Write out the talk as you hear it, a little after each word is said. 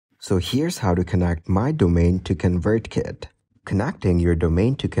So here's how to connect my domain to ConvertKit. Connecting your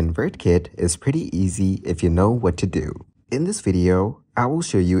domain to ConvertKit is pretty easy if you know what to do. In this video, I will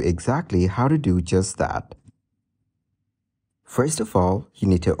show you exactly how to do just that. First of all, you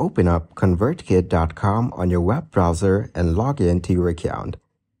need to open up convertkit.com on your web browser and log in to your account.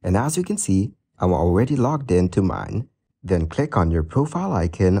 And as you can see, I'm already logged into mine. Then click on your profile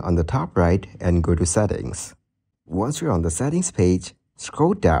icon on the top right and go to Settings. Once you're on the Settings page,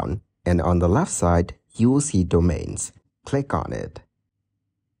 scroll down and on the left side, you will see Domains. Click on it.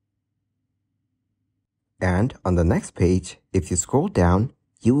 And on the next page, if you scroll down,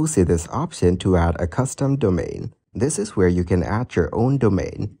 you will see this option to add a custom domain. This is where you can add your own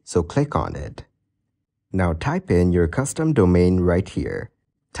domain, so click on it. Now type in your custom domain right here.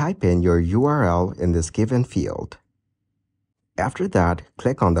 Type in your URL in this given field. After that,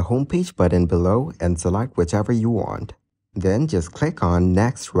 click on the homepage button below and select whichever you want. Then just click on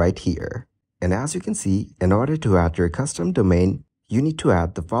Next right here. And as you can see, in order to add your custom domain, you need to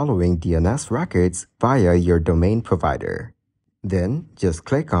add the following DNS records via your domain provider. Then just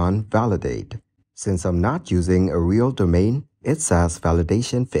click on Validate. Since I'm not using a real domain, it says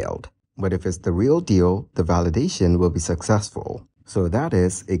validation failed. But if it's the real deal, the validation will be successful. So that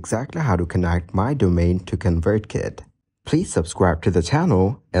is exactly how to connect my domain to ConvertKit. Please subscribe to the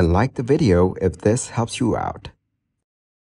channel and like the video if this helps you out.